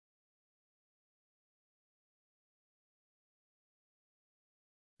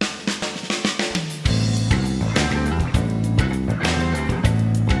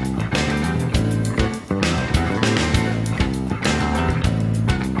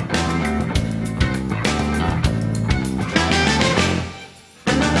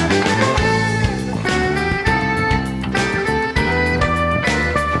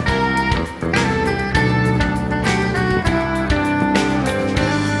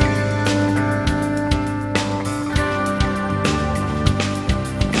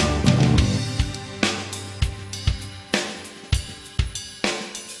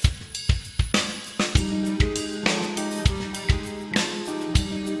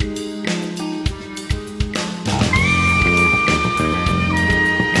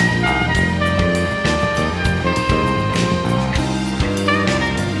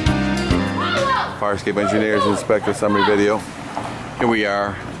Fire Escape Engineers Inspector Summary Video. Here we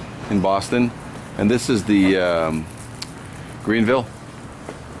are in Boston, and this is the Greenville.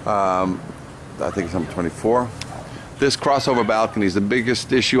 I think it's number 24. This crossover balcony is the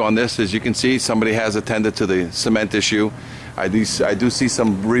biggest issue on this. As you can see, somebody has attended to the cement issue. I do see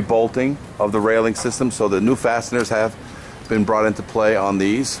some rebolting of the railing system, so the new fasteners have been brought into play on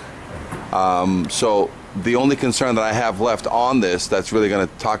these. So the only concern that I have left on this, that's really going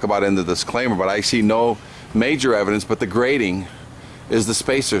to talk about in the disclaimer, but I see no major evidence, but the grading is the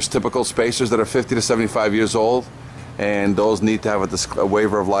spacers, typical spacers that are 50 to 75 years old, and those need to have a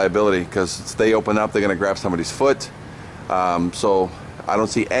waiver of liability, because if they open up, they're going to grab somebody's foot. So I don't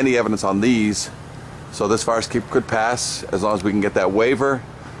see any evidence on these, so this fire escape could pass as long as we can get that waiver.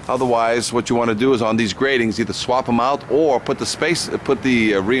 Otherwise, what you want to do is on these gratings either swap them out or put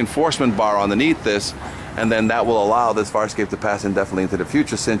the reinforcement bar underneath this, and then that will allow this fire escape to pass indefinitely into the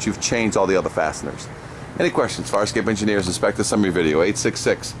future since you've changed all the other fasteners. Any questions? Fire Escape Engineers Inspector Summary Video,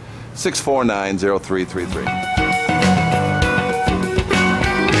 866-649-0333.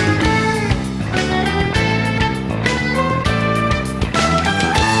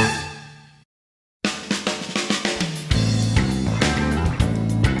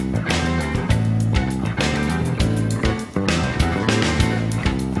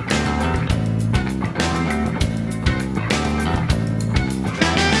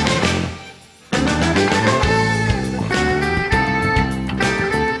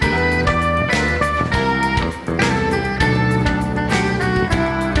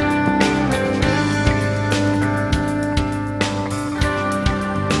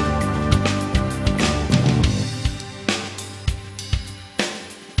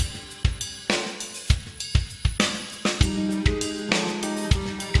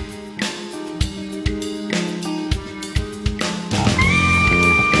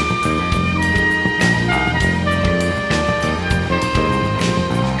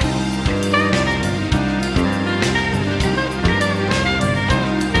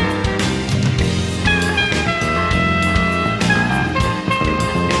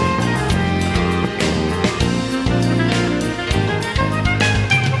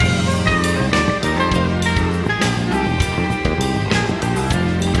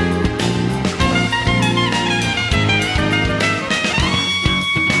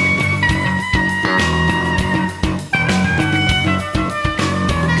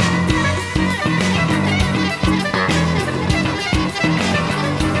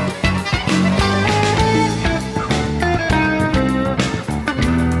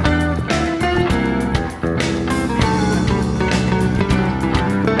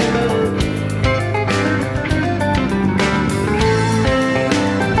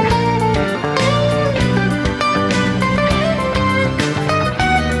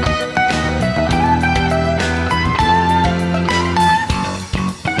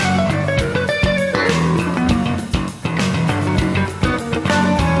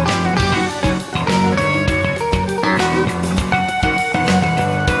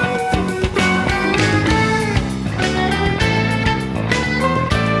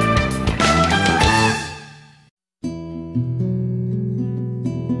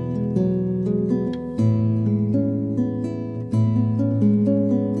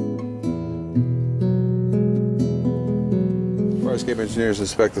 Engineers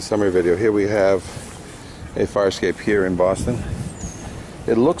Inspector Summary Video. Here we have a fire escape here in Boston.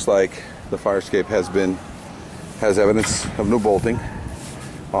 It looks like the fire escape has evidence of new bolting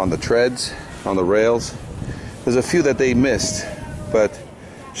on the treads, on the rails. There's a few that they missed, but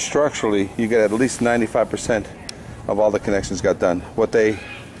structurally you get at least 95% of all the connections got done. What they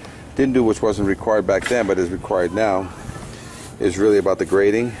didn't do, which wasn't required back then but is required now, is really about the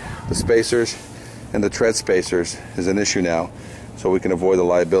grading. The spacers and the tread spacers is an issue now, so we can avoid the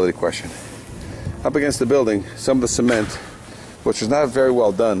liability question. Up against the building, some of the cement, which is not very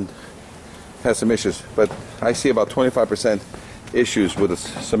well done, has some issues, but I see about 25% issues with the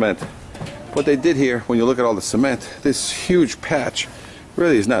cement. What they did here, when you look at all the cement, this huge patch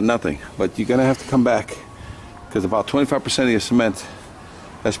really is not nothing, but you're gonna have to come back, because about 25% of your cement,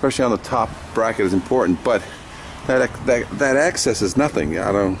 especially on the top bracket, is important, but that access is nothing.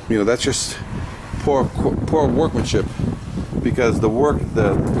 That's just poor workmanship, because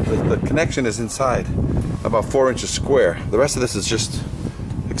the connection is inside about 4 inches square. The rest of this is just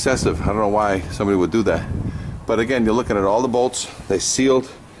excessive. I don't know why somebody would do that. But again, you're looking at all the bolts. They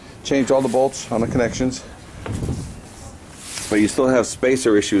changed all the bolts on the connections, but you still have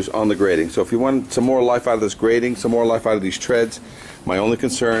spacer issues on the grading. So if you want some more life out of this grading, some more life out of these treads, my only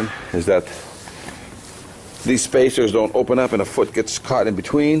concern is that these spacers don't open up and a foot gets caught in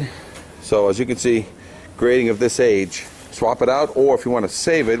between, So as you can see, grading of this age, swap it out, or if you want to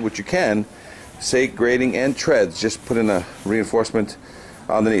save it, which you can, say grading and treads, just put in a reinforcement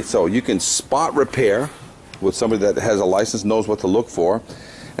underneath. So you can spot repair with somebody that has a license, knows what to look for,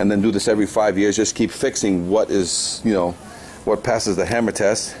 and then do this every 5 years. Just keep fixing what is, you know, what passes the hammer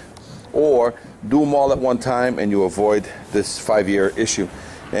test, or do them all at one time and you avoid this 5-year issue.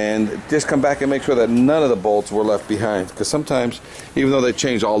 And just come back and make sure that none of the bolts were left behind, because sometimes, even though they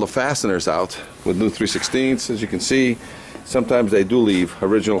changed all the fasteners out with new 3/16ths, as you can see, sometimes they do leave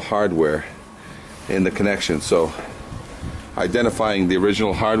original hardware in the connection. So identifying the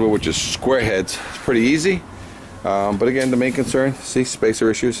original hardware, which is square heads, is pretty easy. But again, the main concern, see, spacer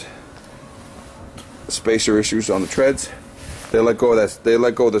issues on the treads. They let go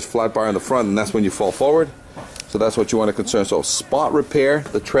of this flat bar in the front, and that's when you fall forward. So that's what you want to concern. So spot repair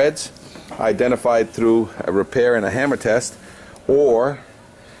the treads, identified through a repair and a hammer test, or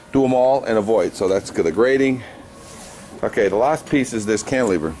do them all and avoid. So that's the grading. Okay, the last piece is this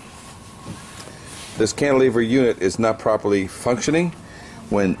cantilever. This cantilever unit is not properly functioning.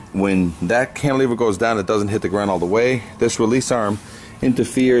 When that cantilever goes down, it doesn't hit the ground all the way. This release arm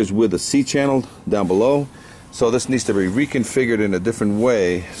interferes with the C channel down below. So this needs to be reconfigured in a different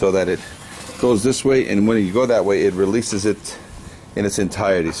way so that it goes this way, and when you go that way, it releases it in its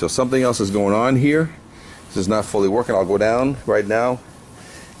entirety. So something else is going on here. This is not fully working. I'll go down right now,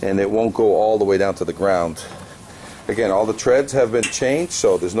 and it won't go all the way down to the ground. Again, all the treads have been changed,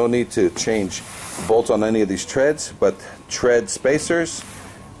 so there's no need to change bolts on any of these treads, but tread spacers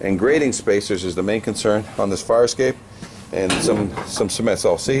and grading spacers is the main concern on this fire escape, and some cement.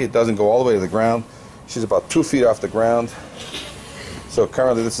 So see, it doesn't go all the way to the ground. She's about 2 feet off the ground. So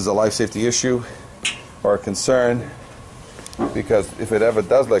currently this is a life safety issue or a concern, because if it ever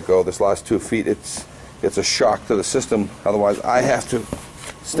does let go, this last 2 feet, it's a shock to the system. Otherwise, I have to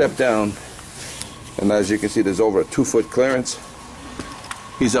step down, and as you can see, there's over a 2-foot clearance.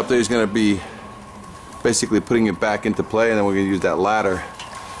 He's up there. He's going to be basically putting it back into play, and then we're going to use that ladder.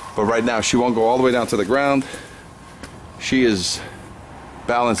 But right now, she won't go all the way down to the ground. She is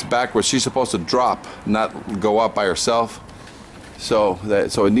balanced backwards. She's supposed to drop, not go up by herself. So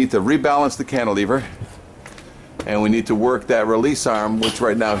we need to rebalance the cantilever, and we need to work that release arm, which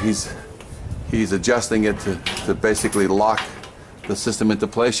right now he's adjusting it to basically lock the system into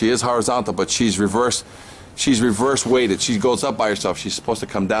place. She is horizontal, but she's reverse weighted. She goes up by herself. She's supposed to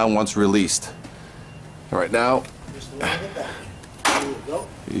come down once released. Right now,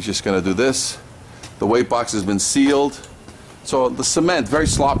 he's just going to do this. The weight box has been sealed. So the cement, very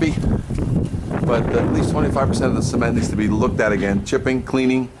sloppy, but at least 25% of the cement needs to be looked at again, chipping,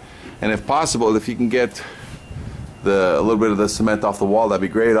 cleaning, and if possible, if you can get a little bit of the cement off the wall, that'd be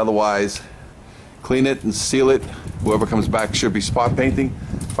great. Otherwise, clean it and seal it. Whoever comes back should be spot painting.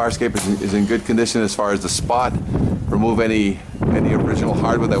 Fire escape is in good condition as far as the spot. Remove any original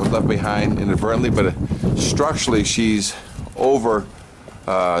hardware that was left behind inadvertently, but structurally she's over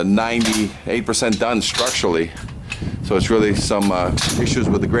 98% done structurally. So it's really some issues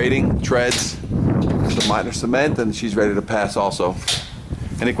with the grading, treads, some minor cement, and she's ready to pass also.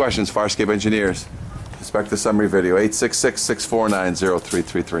 Any questions, Fire Escape Engineers? Expect the summary video,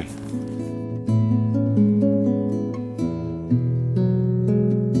 866-649-0333.